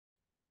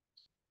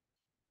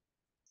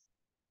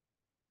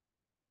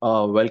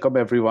Welcome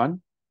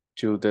everyone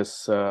to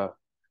this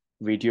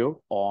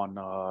video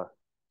on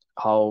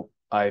how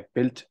I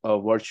built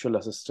a virtual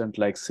assistant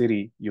like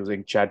Siri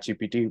using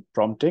ChatGPT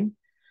prompting,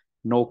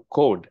 no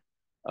code.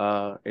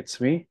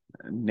 It's me,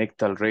 Nick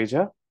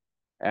Talreja,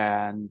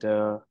 and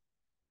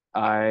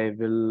I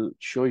will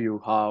show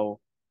you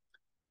how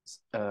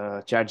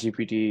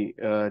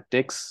ChatGPT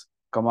takes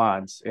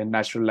commands in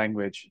natural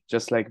language,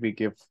 just like we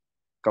give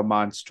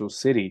commands to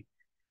Siri,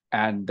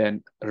 and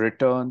then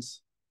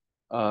returns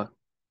uh,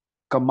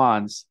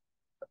 commands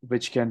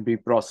which can be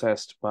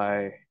processed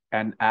by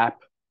an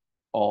app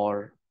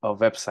or a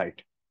website.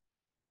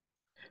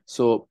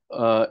 So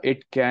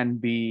it can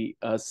be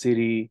a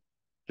Siri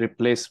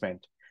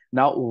replacement.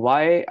 Now,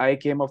 why I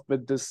came up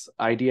with this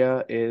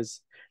idea is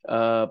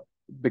uh,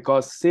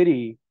 because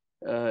Siri,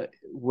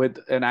 with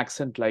an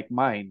accent like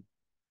mine,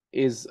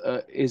 is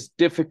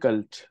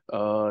difficult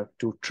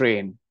to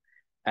train,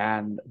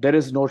 and there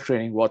is no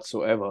training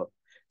whatsoever.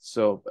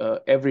 So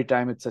every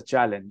time it's a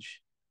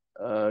challenge,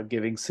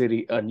 giving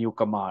Siri a new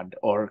command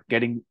or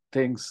getting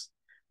things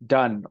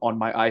done on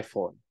my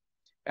iPhone.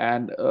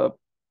 And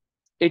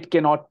it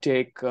cannot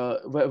take,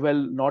 well,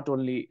 not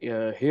only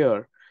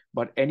here,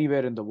 but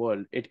anywhere in the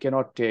world, it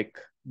cannot take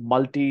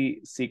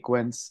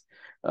multi-sequence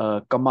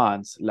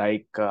commands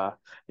like,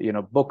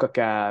 book a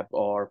cab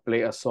or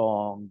play a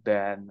song,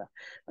 then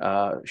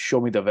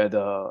show me the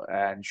weather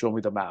and show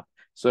me the map.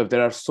 So if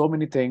there are so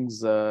many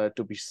things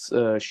to be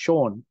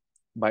shown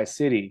by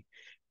Siri,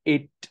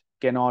 it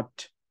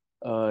cannot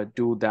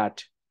do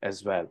that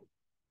as well.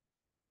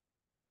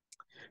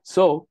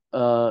 So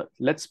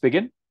let's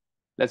begin.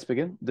 Let's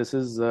begin. This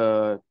is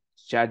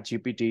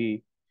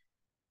ChatGPT,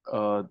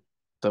 uh,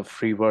 the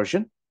free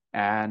version,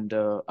 and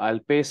I'll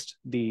paste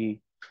the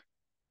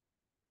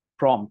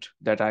prompt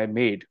that I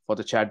made for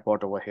the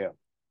chatbot over here.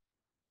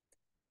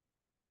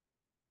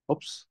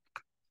 Oops.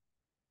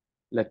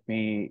 Let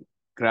me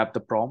grab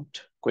the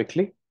prompt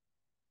quickly.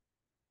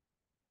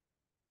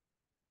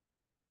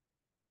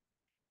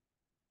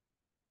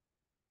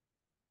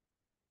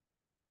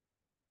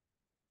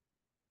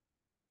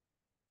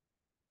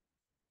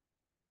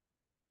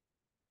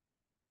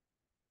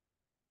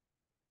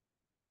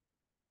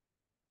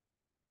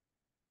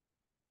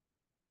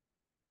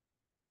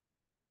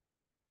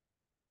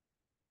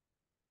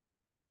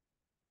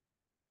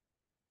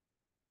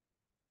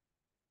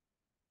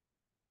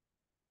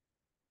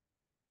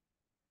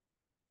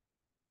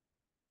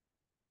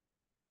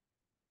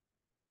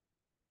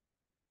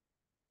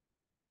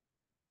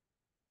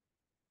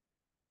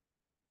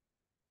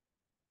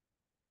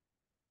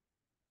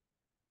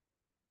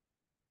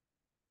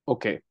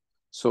 Okay,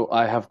 so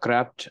I have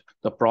grabbed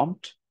the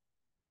prompt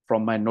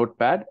from my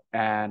notepad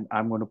and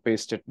I'm going to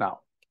paste it now.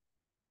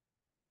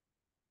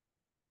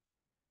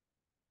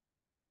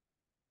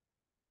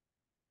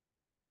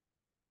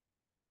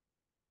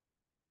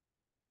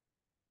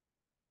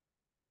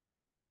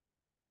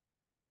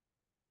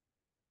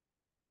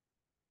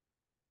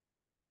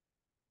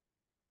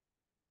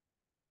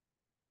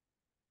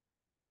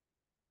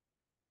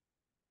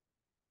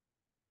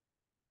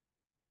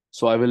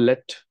 So I will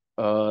let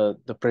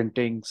the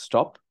printing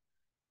stop,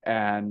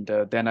 and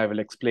then I will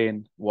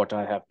explain what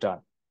I have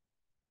done.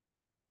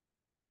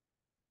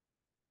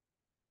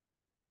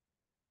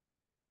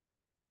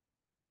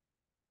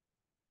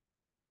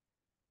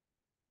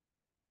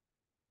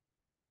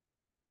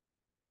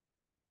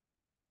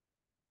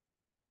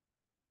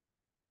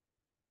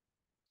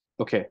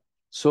 Okay,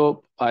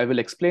 so I will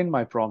explain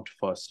my prompt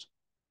first.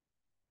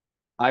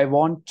 I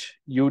want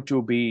you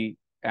to be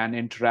an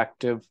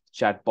interactive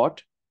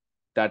chatbot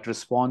that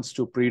responds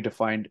to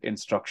predefined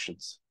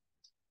instructions.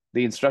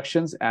 The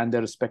instructions and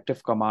their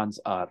respective commands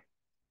are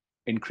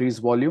increase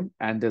volume,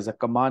 and there's a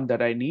command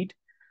that I need,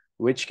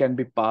 which can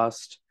be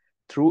passed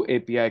through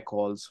API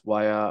calls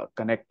via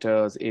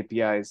connectors,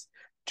 APIs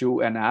to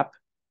an app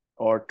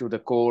or to the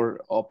core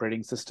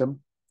operating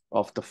system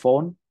of the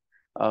phone.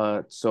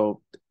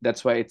 So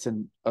that's why it's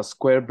in a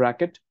square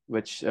bracket,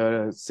 which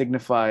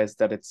signifies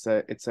that it's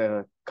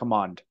a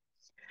command.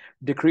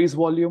 Decrease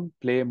volume,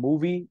 play a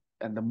movie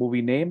and the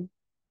movie name,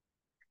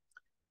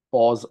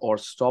 pause or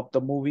stop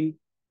the movie,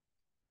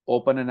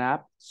 open an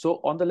app.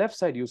 So on the left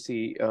side, you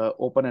see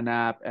open an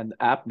app, and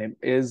the app name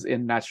is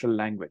in natural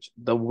language,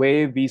 the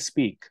way we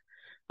speak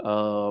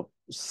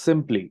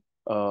simply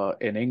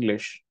in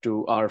English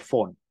to our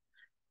phone,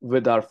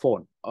 with our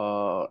phone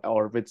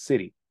or with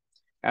Siri.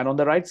 And on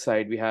the right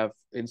side, we have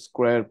in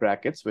square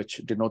brackets, which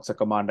denotes a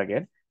command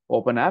again,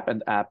 open app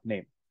and app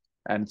name.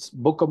 And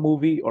book a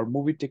movie or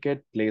movie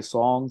ticket, play a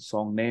song,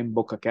 song name,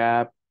 book a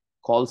cab,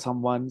 call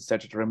someone,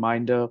 set a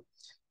reminder,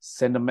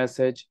 send a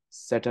message,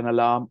 set an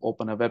alarm,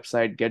 open a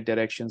website, get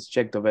directions,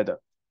 check the weather.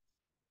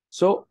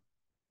 So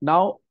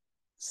now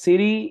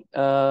Siri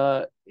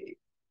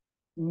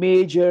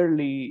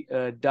majorly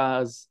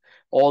does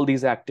all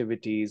these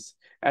activities,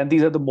 and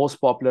these are the most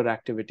popular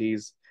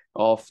activities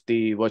of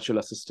the virtual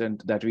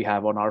assistant that we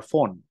have on our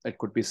phone. It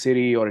could be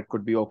Siri or it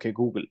could be OK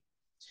Google.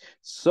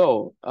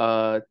 So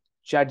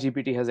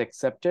ChatGPT has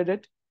accepted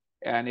it,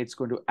 and it's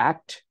going to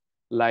act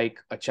like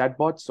a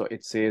chatbot. So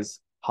it says,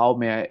 how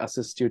may I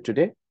assist you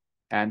today?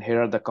 And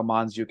here are the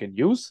commands you can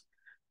use,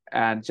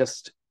 and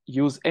just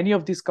use any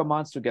of these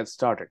commands to get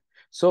started.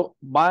 So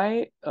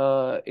my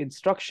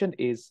instruction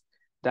is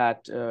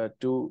that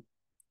to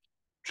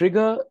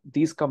trigger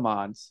these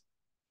commands,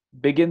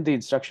 begin the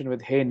instruction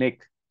with, hey,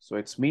 Nick. So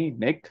it's me,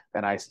 Nick,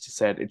 and I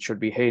said it should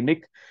be, hey,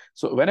 Nick.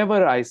 So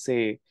whenever I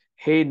say,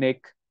 hey,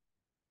 Nick,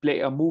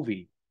 play a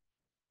movie,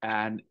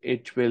 and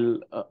it will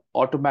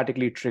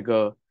automatically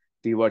trigger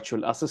the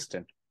virtual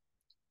assistant.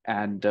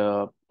 And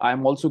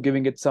I'm also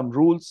giving it some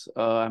rules.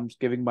 I'm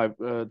giving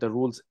the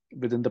rules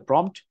within the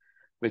prompt,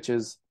 which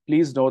is,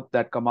 please note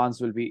that commands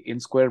will be in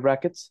square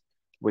brackets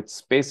with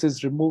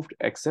spaces removed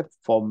except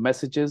for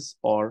messages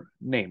or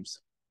names.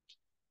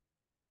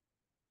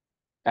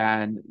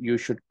 And you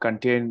should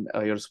contain,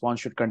 your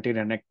response should contain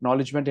an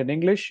acknowledgement in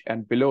English,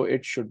 and below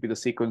it should be the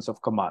sequence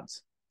of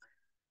commands.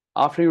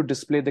 After you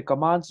display the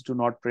commands, do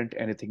not print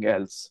anything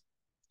else.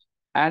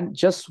 And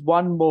just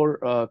one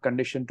more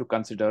condition to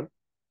consider,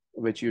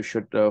 which you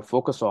should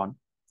focus on,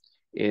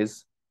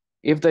 is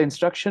if the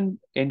instruction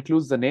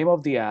includes the name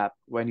of the app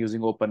when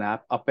using Open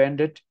App, append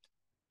it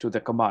to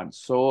the command.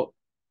 So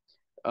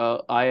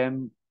I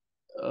am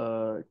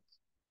uh,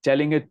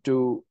 telling it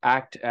to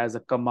act as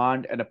a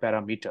command and a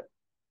parameter.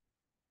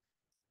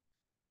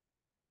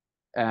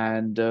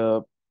 And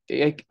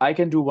I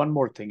can do one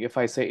more thing. If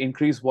I say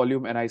increase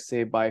volume and I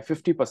say by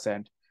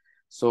 50%,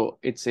 so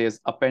it says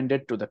append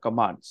it to the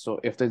command. So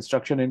if the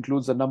instruction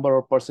includes a number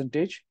or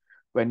percentage,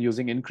 when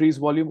using increase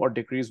volume or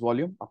decrease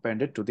volume,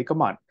 append it to the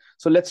command.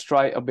 So let's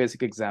try a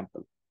basic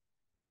example.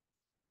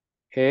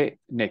 Hey,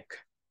 Nick,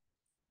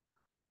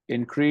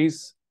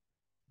 increase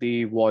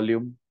the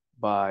volume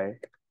by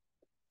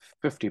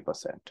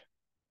 50%.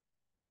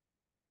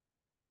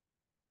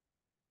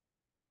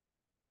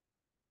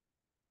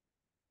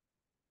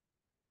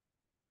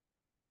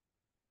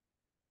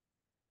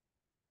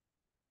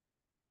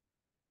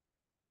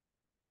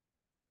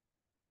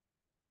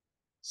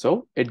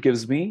 So it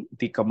gives me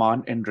the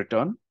command in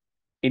return,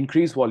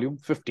 increase volume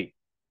 50.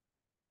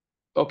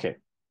 Okay,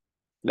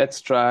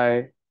 let's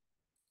try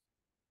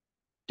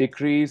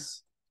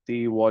decrease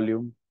the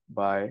volume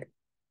by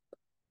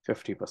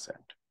 50%.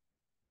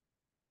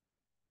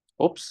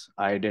 Oops,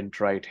 I didn't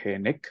write hey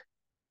Nick,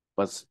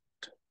 but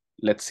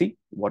let's see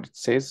what it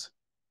says.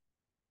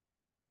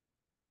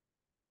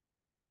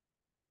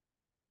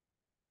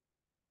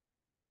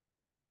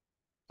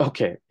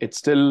 Okay, it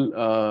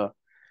still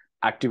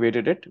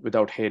activated it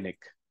without hey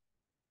Nick.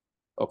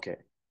 Okay,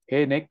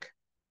 hey Nick,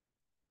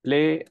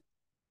 play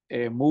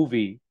a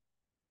movie,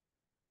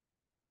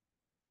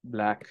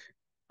 Black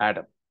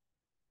Adam.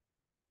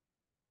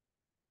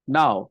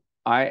 Now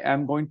I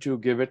am going to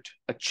give it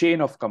a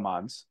chain of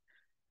commands.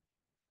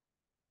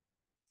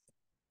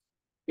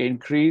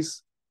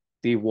 Increase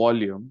the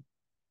volume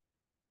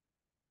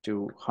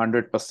to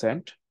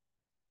 100%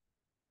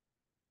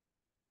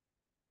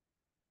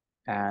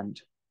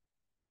 and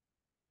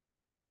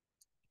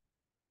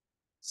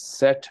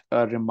set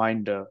a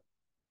reminder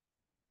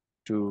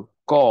to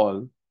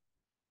call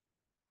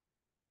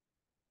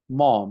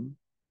mom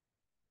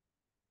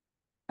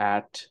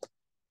at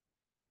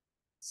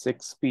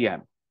 6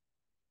 p.m.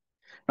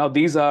 Now,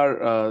 these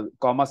are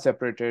comma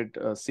separated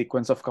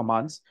sequence of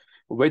commands,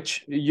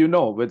 which,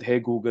 with Hey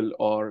Google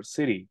or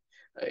Siri,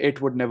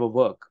 it would never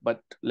work.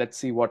 But let's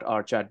see what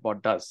our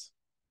chatbot does.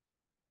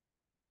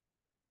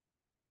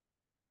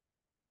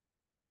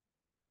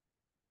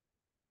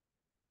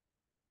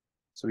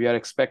 So we are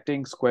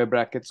expecting square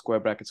brackets, square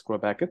brackets, square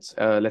brackets.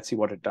 Let's see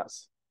what it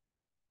does.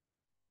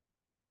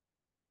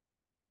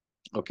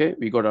 Okay,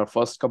 we got our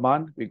first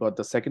command. We got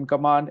the second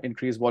command,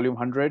 increase volume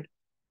 100.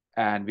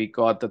 And we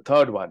got the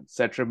third one,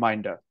 set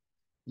reminder.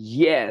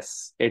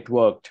 Yes, it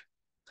worked.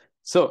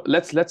 So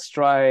let's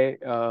try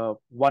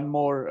one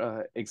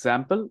more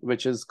example,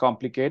 which is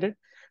complicated.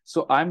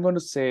 So I'm going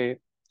to say,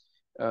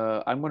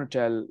 I'm going to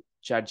tell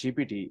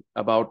ChatGPT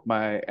about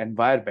my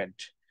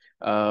environment,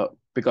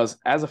 because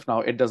as of now,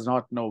 it does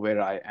not know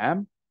where I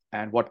am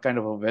and what kind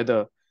of a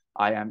weather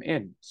I am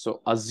in.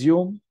 So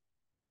assume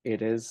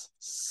it is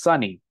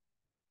sunny.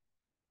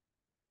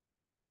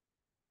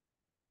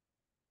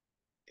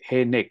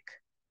 Hey, Nick,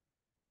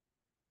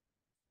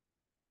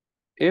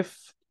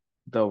 if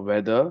the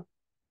weather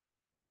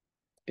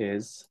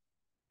is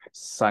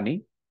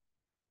sunny,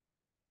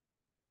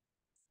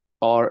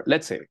 or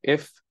let's say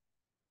if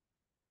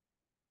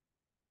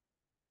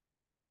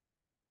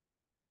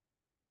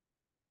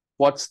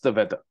what's the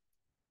weather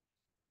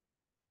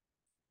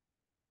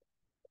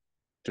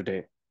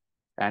today?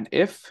 And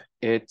if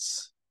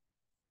it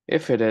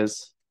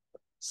is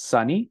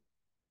sunny,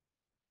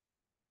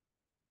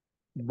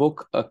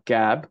 book a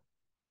cab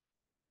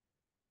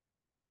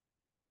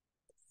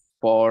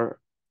for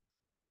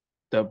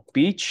the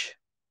beach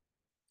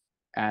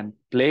and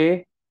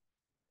play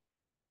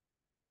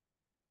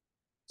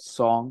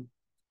song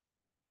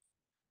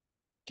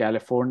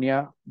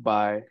California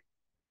by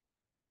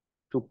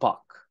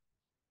Tupac.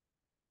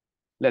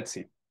 Let's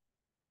see.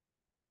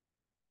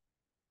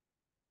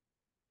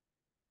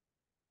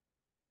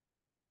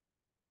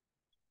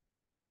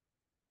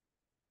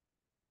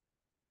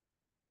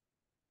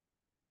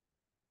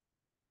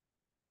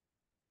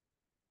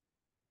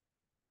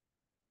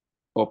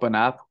 Open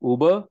app,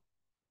 Uber,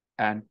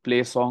 and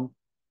play song.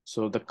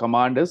 So the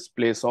command is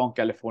play song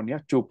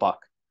California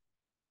Tupac.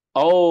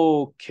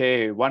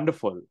 Okay,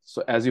 wonderful.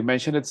 So as you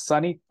mentioned, it's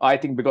sunny. I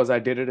think because I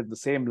did it in the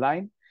same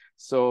line.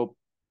 So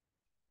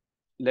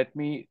let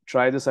me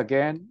try this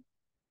again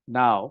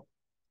now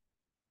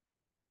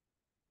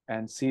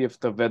and see if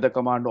the weather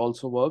command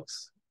also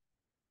works.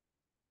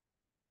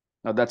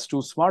 Now that's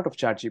too smart of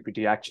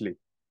ChatGPT, actually.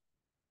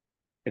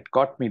 It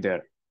caught me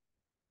there.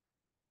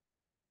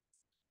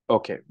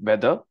 Okay,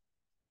 weather.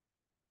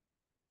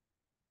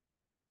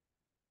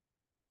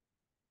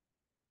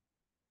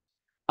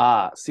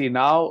 See,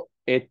 now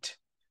it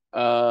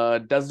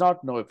does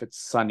not know if it's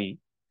sunny.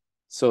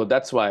 So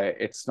that's why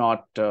it's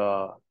not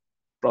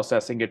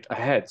processing it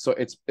ahead. So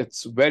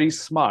it's very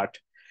smart.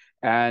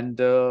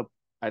 And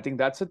I think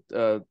that's it.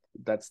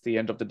 That's the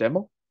end of the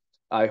demo.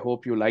 I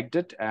hope you liked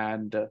it.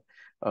 And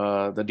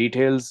the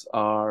details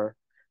are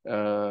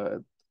uh,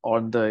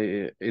 on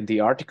the in the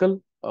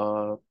article.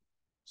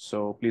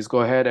 So please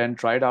go ahead and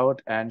try it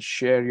out and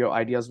share your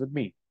ideas with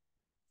me.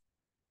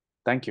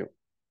 Thank you.